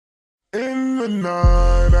the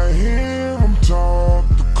night I hear him talk,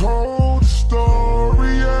 the coldest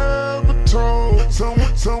story ever told.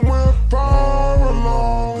 Somewhere far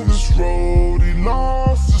along this road, he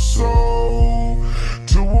lost his soul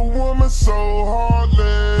to a woman so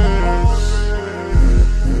heartless.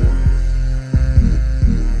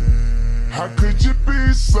 How could you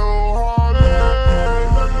be so heartless?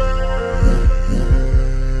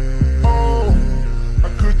 Oh,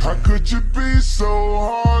 how could you be so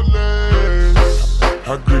heartless?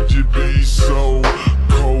 How could you be so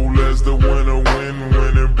cold as the winter wind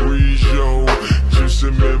when it breeze, yo? Just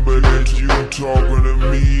remember that you talking to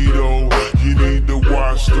me, though. You need to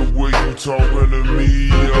watch the way you talking to me,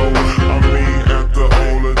 yo. I mean, after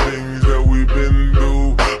all the things that we've been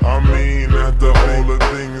through, I mean, after all the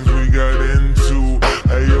things we got into.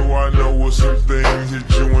 Hey, yo, I know some things that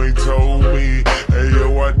you ain't told me. Hey,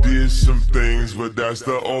 yo, I did some things, but that's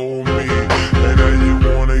the old me. And now you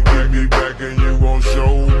wanna get me back and you gon'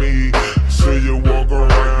 show me. So you walk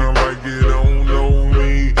around like you don't know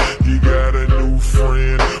me. You got a new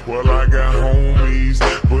friend, well I got homies,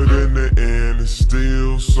 but in the end it's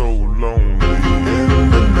still so lonely. In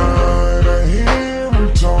the night I hear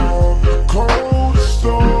him talk, the coldest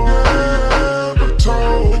story ever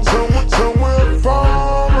told. Somewhere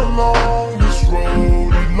far along this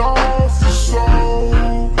road, he lost his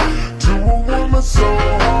soul to a woman so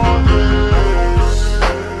heartless.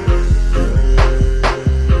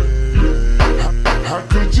 How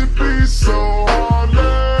could you be so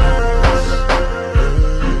heartless?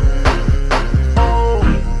 Oh,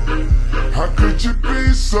 how could you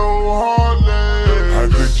be so heartless? How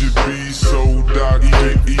could you be so dark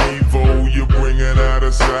and evil? You're bringing out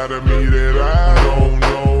a side of me that I don't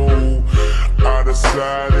know. I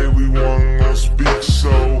decided we weren't gonna speak,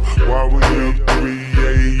 so why we up 3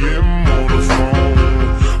 a.m. on the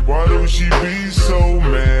phone? Why do she be so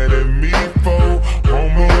mad at me for?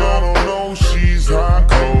 Homie, I don't know, she's hot,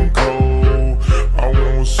 cold. I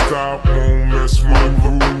won't stop, won't mess my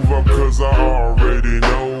groove up, cause I already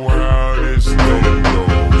know how this thing go.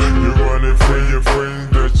 You're running from your friends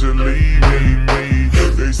that you're leaving me.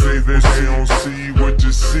 They say that they don't see what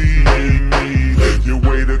you see in me. You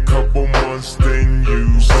wait a couple months, then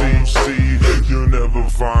you see. You'll never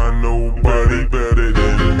find nobody better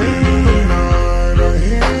than me. In the night I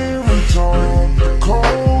hear him talk, the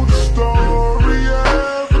coldest story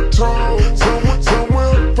ever told.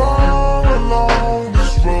 Somewhere far along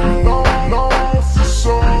this road, lost his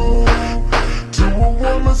soul to a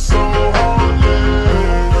woman so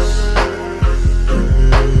heartless.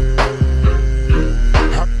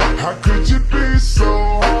 How could you be so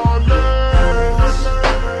heartless?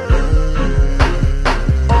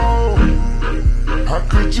 Oh, how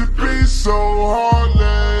could you be so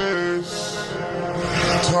heartless?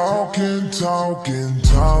 Talk.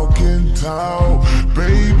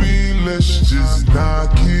 Baby, let's just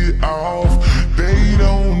knock it off. They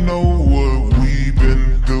don't know what we've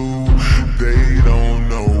been through. They don't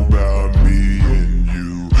know about me and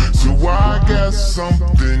you. So I got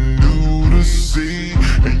something new to see,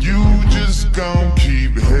 and you just gon'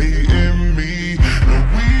 keep hating me, and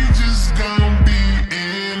we just gon' be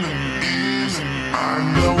enemies. I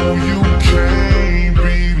know you can't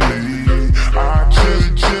believe I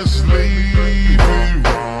just leave it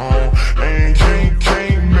wrong, and can't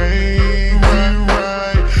make it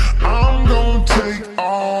right. I'm gon' take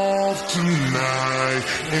off tonight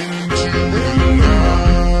into the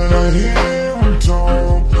night. I hear him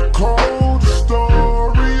talk, the coldest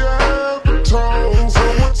story ever told.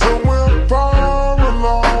 Somewhere far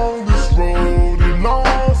along this road, he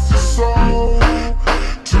lost his soul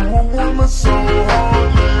to a woman so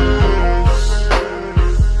heartless.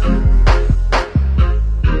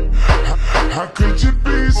 How could you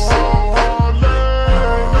be so